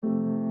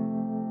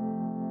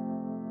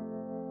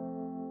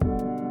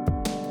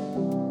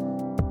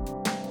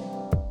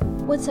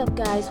What's up,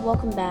 guys?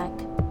 Welcome back.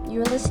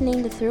 You're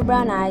listening to Through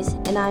Brown Eyes,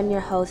 and I'm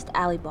your host,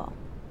 Ali Ball.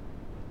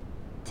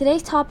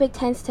 Today's topic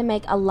tends to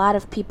make a lot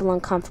of people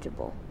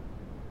uncomfortable.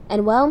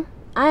 And well,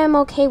 I am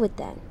okay with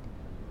that.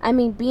 I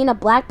mean, being a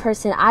black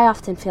person, I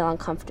often feel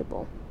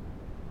uncomfortable.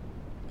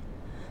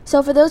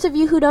 So for those of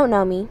you who don't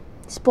know me,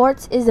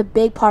 sports is a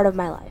big part of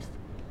my life.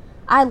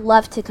 I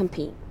love to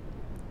compete.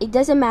 It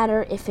doesn't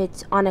matter if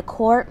it's on a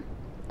court,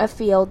 a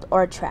field,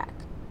 or a track.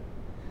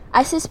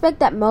 I suspect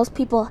that most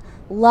people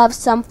love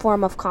some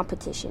form of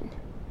competition.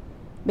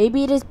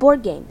 Maybe it is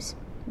board games,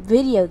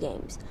 video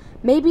games,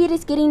 maybe it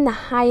is getting the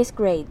highest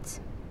grades,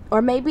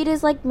 or maybe it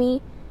is like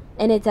me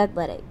and it's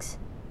athletics.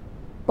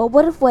 But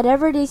what if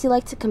whatever it is you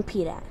like to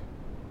compete at?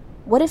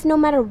 What if no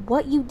matter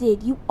what you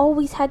did, you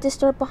always had to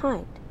start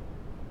behind?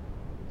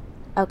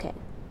 Okay,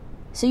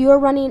 so you were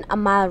running a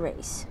mile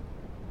race,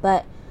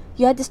 but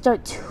you had to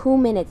start 2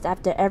 minutes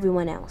after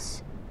everyone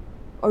else.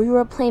 Or you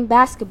were playing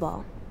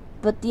basketball,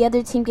 but the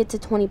other team gets a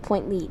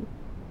 20-point lead.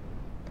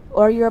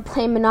 Or you're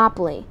playing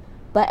Monopoly,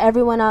 but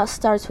everyone else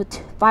starts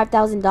with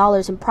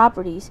 $5,000 in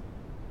properties,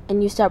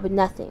 and you start with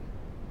nothing.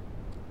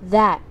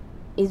 That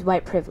is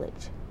white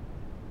privilege.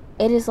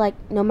 It is like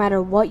no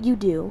matter what you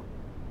do,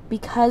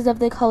 because of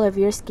the color of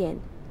your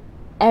skin,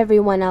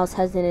 everyone else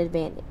has an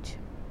advantage.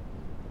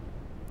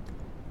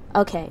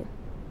 Okay,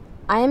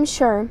 I am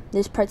sure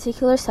this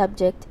particular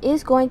subject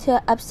is going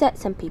to upset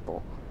some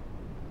people.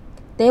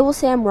 They will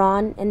say I'm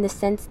wrong in the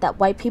sense that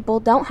white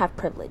people don't have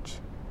privilege.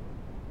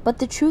 But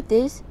the truth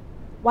is,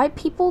 white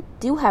people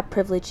do have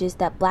privileges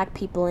that black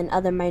people and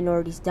other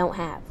minorities don't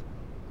have.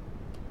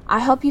 I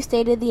hope you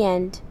stay to the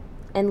end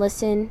and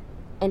listen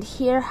and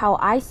hear how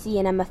I see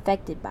and am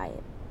affected by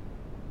it.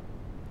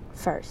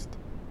 First,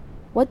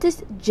 what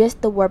does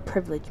just the word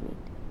privilege mean?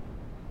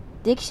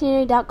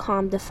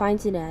 Dictionary.com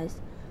defines it as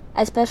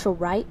a special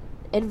right,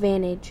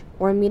 advantage,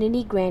 or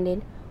immunity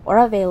granted or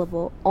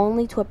available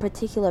only to a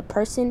particular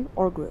person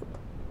or group.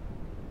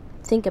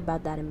 Think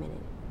about that a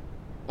minute.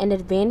 An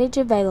advantage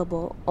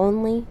available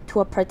only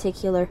to a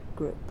particular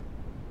group.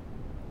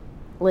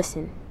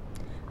 Listen,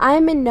 I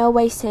am in no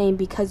way saying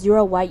because you're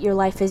a white your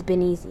life has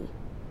been easy.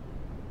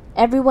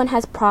 Everyone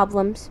has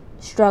problems,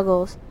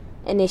 struggles,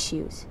 and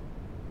issues.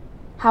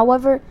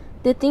 However,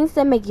 the things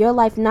that make your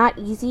life not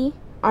easy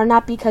are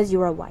not because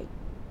you are white.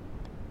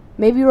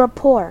 Maybe you are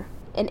poor,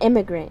 an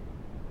immigrant,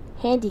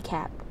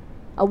 handicapped,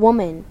 a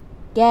woman,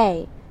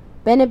 gay,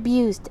 been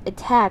abused,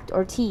 attacked,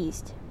 or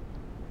teased.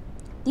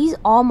 These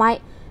all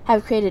might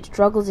have created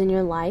struggles in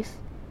your life,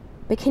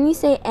 but can you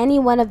say any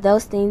one of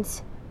those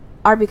things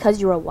are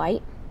because you are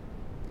white?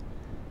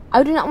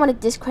 I do not want to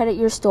discredit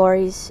your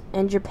stories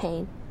and your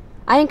pain.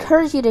 I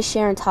encourage you to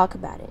share and talk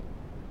about it,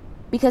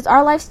 because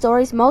our life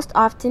stories most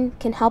often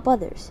can help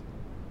others.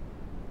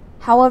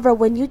 However,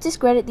 when you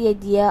discredit the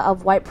idea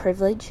of white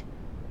privilege,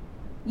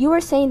 you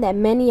are saying that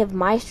many of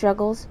my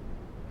struggles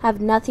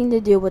have nothing to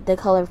do with the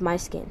color of my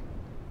skin.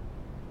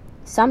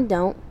 Some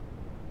don't,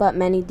 but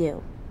many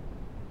do.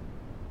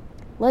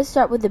 Let's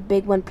start with the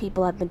big one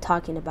people have been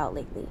talking about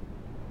lately.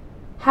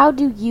 How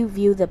do you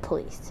view the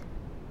police?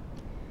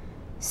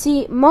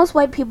 See, most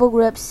white people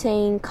grew up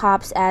saying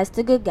cops as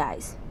the good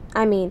guys.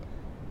 I mean,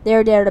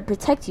 they're there to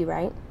protect you,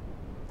 right?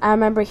 I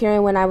remember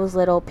hearing when I was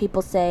little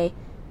people say,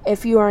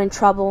 if you are in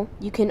trouble,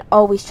 you can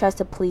always trust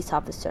a police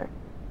officer.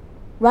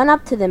 Run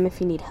up to them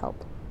if you need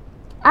help.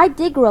 I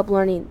did grow up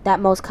learning that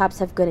most cops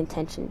have good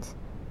intentions.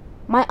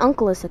 My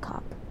uncle is a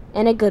cop,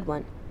 and a good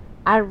one.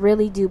 I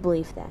really do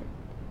believe that.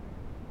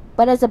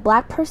 But as a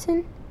black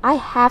person, I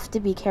have to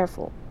be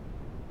careful,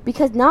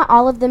 because not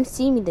all of them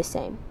see me the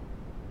same.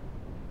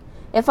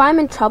 If I'm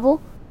in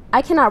trouble,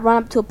 I cannot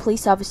run up to a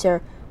police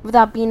officer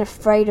without being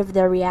afraid of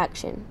their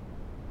reaction.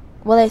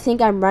 Will they think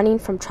I'm running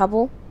from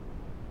trouble?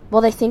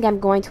 Will they think I'm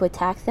going to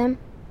attack them?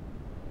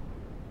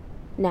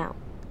 Now,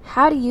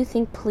 how do you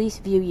think police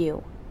view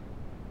you?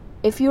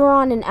 If you are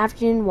on an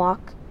afternoon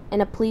walk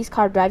and a police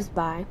car drives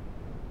by,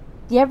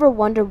 do you ever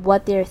wonder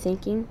what they are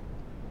thinking?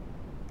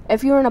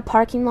 If you're in a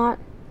parking lot,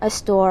 a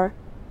store,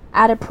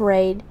 at a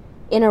parade,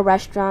 in a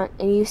restaurant,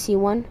 and you see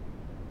one,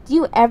 do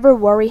you ever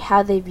worry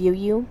how they view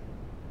you?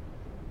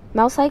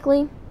 Most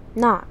likely,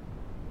 not.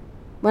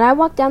 When I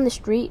walk down the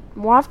street,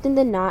 more often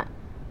than not,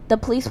 the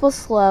police will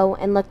slow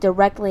and look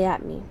directly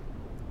at me.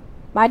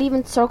 Might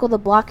even circle the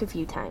block a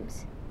few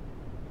times.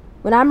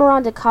 When I'm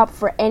around a cop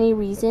for any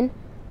reason,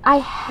 I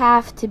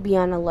have to be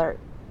on alert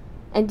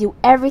and do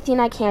everything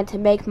I can to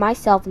make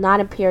myself not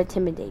appear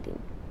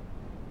intimidating.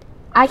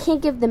 I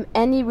can't give them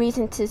any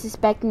reason to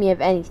suspect me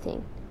of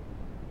anything.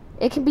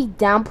 It can be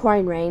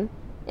downpouring rain,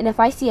 and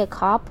if I see a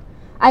cop,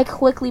 I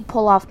quickly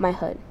pull off my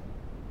hood.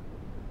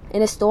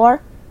 In a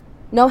store,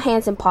 no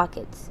hands in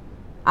pockets.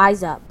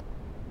 Eyes up.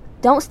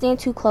 Don't stand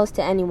too close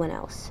to anyone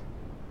else.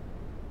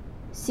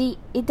 See,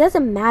 it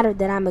doesn't matter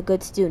that I'm a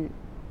good student,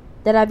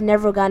 that I've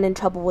never gotten in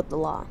trouble with the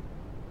law,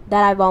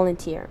 that I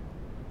volunteer,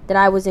 that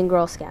I was in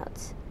Girl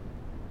Scouts.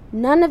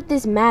 None of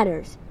this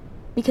matters,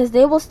 because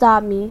they will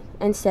stop me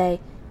and say,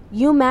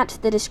 you match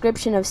the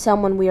description of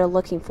someone we are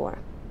looking for.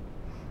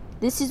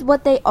 This is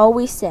what they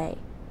always say.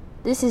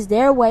 This is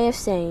their way of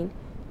saying,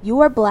 you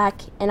are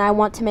black and I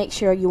want to make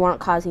sure you aren't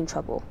causing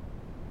trouble.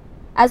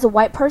 As a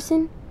white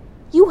person,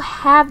 you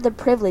have the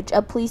privilege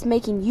of police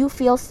making you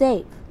feel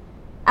safe.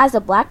 As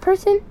a black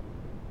person,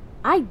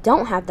 I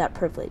don't have that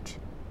privilege,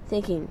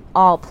 thinking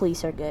all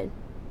police are good.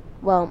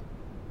 Well,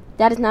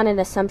 that is not an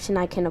assumption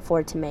I can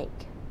afford to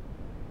make.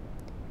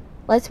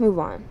 Let's move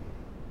on.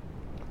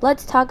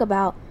 Let's talk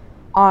about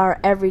our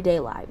everyday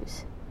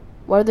lives.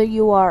 Whether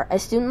you are a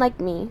student like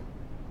me,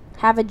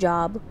 have a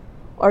job,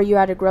 or you're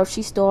at a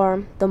grocery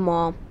store, the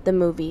mall, the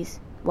movies,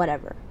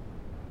 whatever.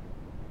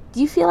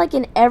 Do you feel like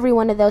in every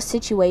one of those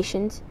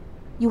situations,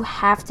 you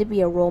have to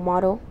be a role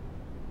model?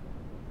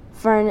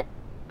 For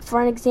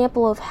an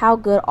example of how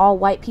good all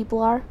white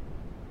people are?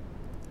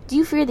 Do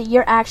you fear that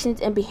your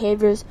actions and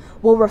behaviors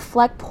will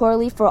reflect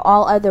poorly for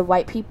all other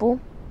white people?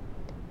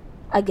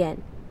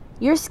 Again,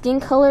 your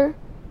skin color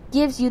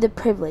gives you the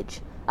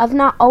privilege of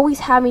not always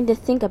having to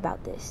think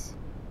about this.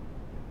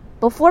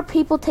 Before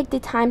people take the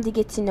time to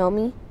get to know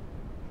me,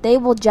 they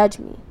will judge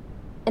me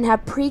and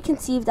have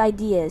preconceived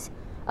ideas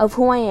of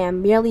who I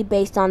am merely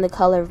based on the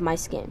color of my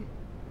skin.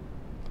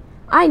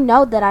 I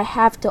know that I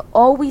have to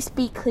always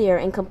speak clear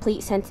and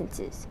complete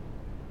sentences,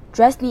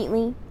 dress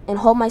neatly, and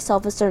hold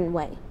myself a certain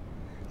way,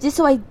 just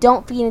so I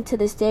don't feed into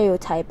the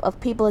stereotype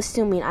of people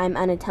assuming I am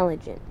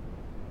unintelligent.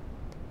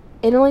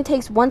 It only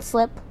takes one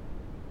slip,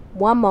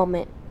 one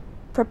moment,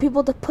 for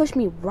people to push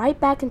me right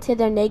back into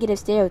their negative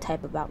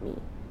stereotype about me.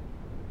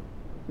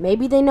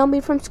 Maybe they know me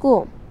from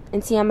school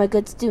and see I'm a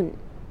good student,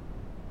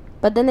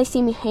 but then they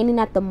see me hanging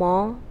at the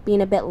mall,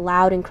 being a bit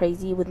loud and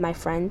crazy with my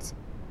friends.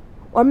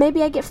 Or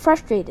maybe I get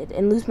frustrated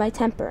and lose my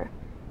temper,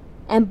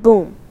 and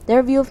boom,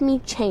 their view of me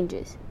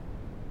changes.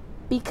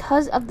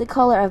 Because of the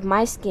color of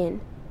my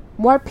skin,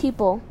 more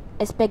people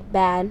expect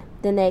bad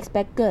than they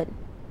expect good.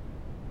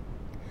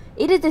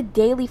 It is a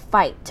daily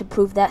fight to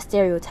prove that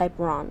stereotype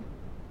wrong.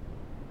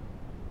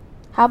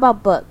 How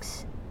about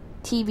books,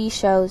 TV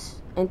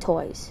shows, and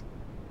toys?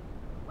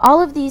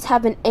 All of these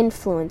have an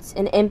influence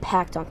and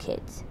impact on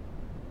kids.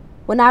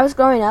 When I was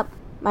growing up,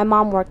 my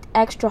mom worked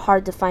extra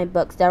hard to find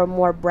books that were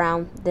more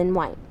brown than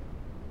white.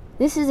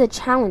 This is a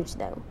challenge,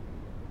 though.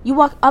 You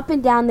walk up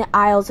and down the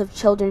aisles of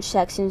children's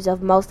sections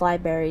of most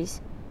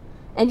libraries,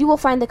 and you will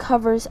find the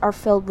covers are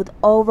filled with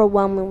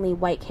overwhelmingly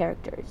white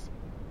characters.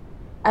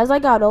 As I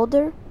got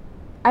older,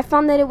 I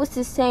found that it was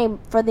the same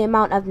for the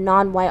amount of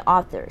non-white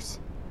authors.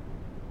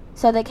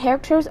 So the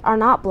characters are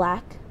not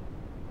black.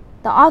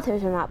 The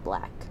authors are not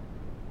black.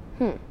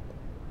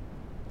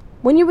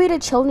 When you read a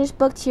children's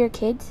book to your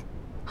kids,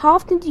 how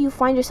often do you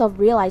find yourself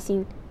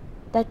realizing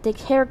that the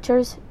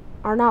characters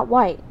are not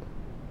white?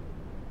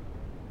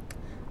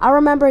 I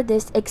remember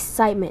this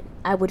excitement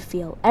I would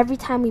feel every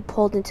time we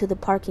pulled into the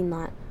parking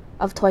lot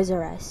of Toys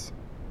R Us.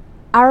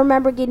 I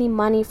remember getting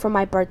money for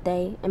my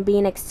birthday and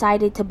being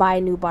excited to buy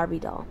a new Barbie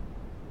doll.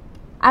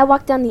 I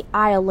walked down the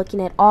aisle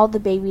looking at all the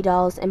baby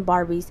dolls and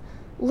Barbies,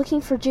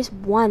 looking for just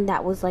one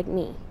that was like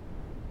me.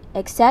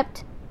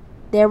 Except,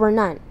 there were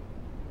none.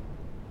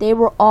 They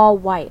were all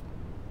white.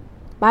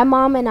 My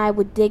mom and I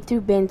would dig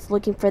through bins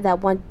looking for that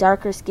one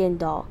darker skinned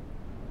doll.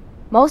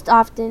 Most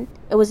often,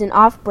 it was an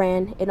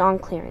off-brand and on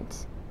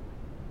clearance.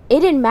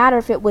 It didn't matter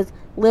if it was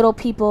little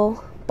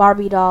people,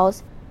 Barbie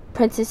dolls,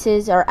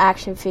 princesses, or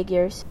action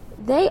figures.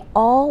 They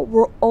all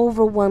were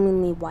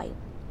overwhelmingly white.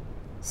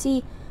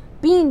 See,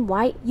 being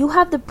white, you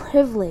have the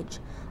privilege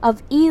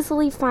of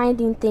easily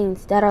finding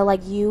things that are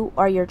like you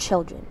or your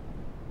children.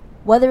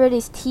 Whether it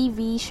is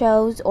TV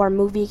shows or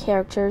movie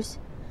characters,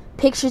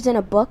 pictures in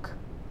a book,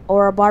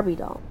 or a Barbie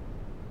doll.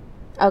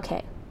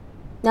 Okay,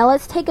 now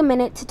let's take a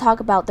minute to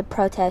talk about the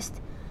protests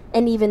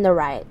and even the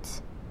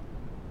riots.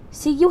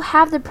 See, you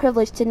have the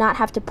privilege to not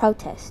have to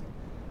protest,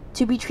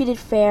 to be treated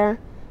fair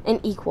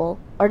and equal,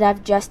 or to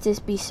have justice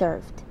be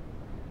served.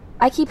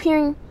 I keep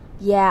hearing,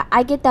 yeah,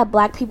 I get that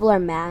black people are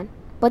mad,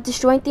 but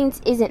destroying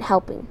things isn't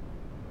helping.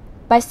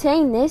 By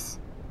saying this,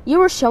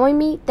 you are showing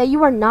me that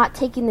you are not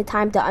taking the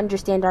time to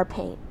understand our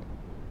pain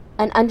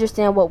and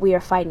understand what we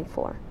are fighting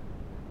for.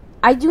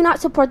 I do not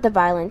support the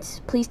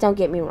violence, please don't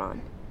get me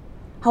wrong.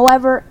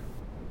 However,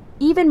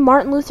 even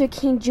Martin Luther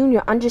King Jr.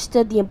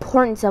 understood the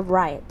importance of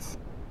riots.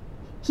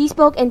 He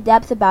spoke in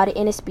depth about it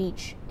in a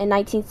speech in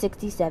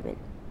 1967.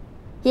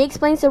 He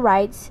explains the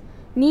riots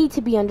need to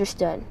be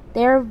understood.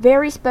 They are a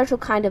very special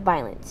kind of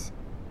violence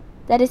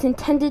that is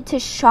intended to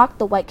shock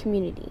the white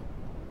community.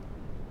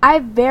 I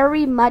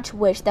very much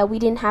wish that we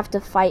didn't have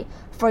to fight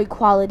for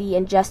equality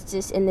and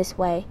justice in this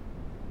way.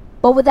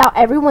 But without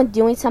everyone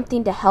doing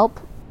something to help,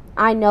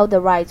 I know the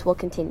riots will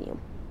continue.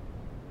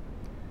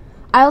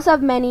 I also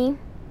have many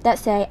that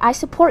say, I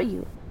support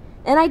you,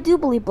 and I do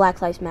believe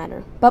Black Lives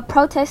Matter, but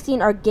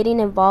protesting or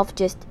getting involved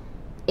just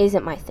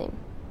isn't my thing.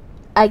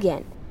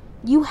 Again,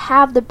 you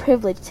have the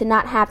privilege to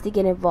not have to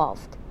get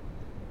involved.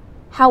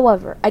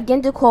 However,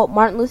 again to quote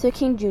Martin Luther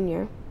King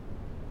Jr.,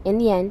 in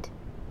the end,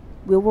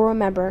 we will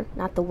remember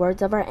not the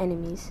words of our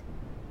enemies,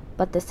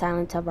 but the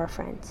silence of our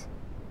friends.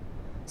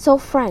 So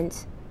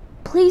friends,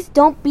 please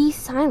don't be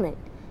silent.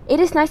 It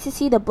is nice to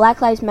see the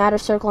Black Lives Matter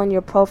circle in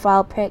your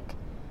profile pic,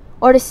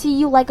 or to see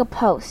you like a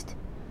post.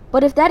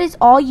 But if that is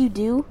all you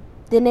do,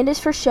 then it is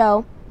for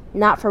show,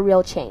 not for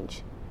real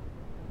change.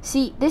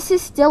 See, this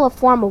is still a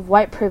form of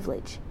white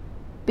privilege,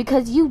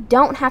 because you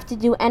don't have to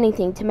do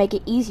anything to make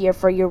it easier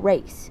for your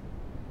race.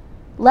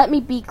 Let me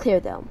be clear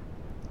though.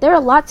 There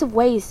are lots of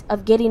ways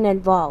of getting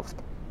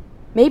involved.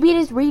 Maybe it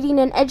is reading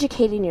and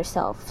educating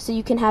yourself so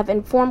you can have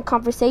informed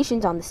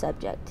conversations on the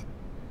subject.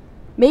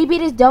 Maybe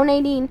it is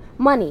donating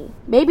money.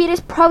 Maybe it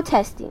is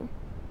protesting.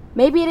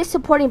 Maybe it is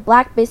supporting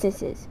black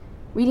businesses,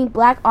 reading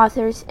black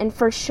authors, and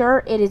for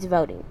sure it is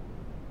voting.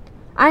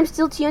 I'm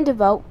still too young to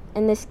vote,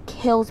 and this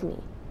kills me.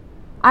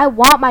 I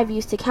want my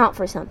views to count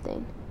for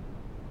something.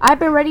 I've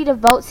been ready to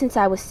vote since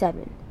I was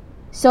 7.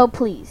 So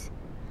please,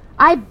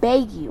 I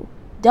beg you,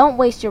 don't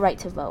waste your right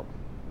to vote.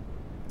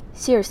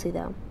 Seriously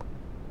though,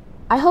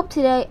 I hope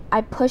today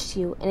I pushed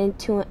you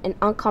into an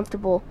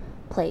uncomfortable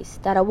place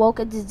that awoke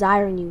a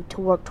desire in you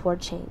to work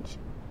toward change.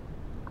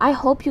 I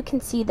hope you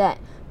can see that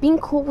being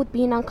cool with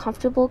being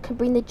uncomfortable can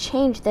bring the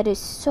change that is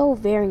so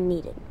very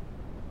needed.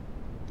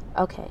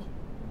 Okay,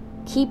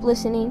 keep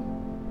listening,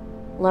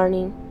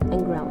 learning,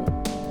 and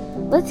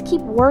growing. Let's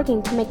keep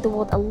working to make the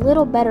world a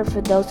little better for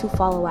those who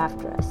follow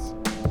after us.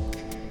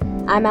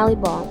 I'm Allie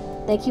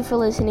Ball. Thank you for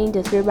listening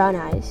to Three Brown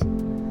Eyes.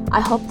 I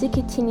hope to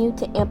continue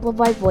to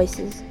amplify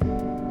voices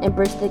and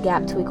bridge the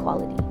gap to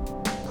equality.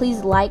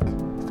 Please like,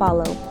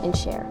 follow, and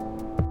share.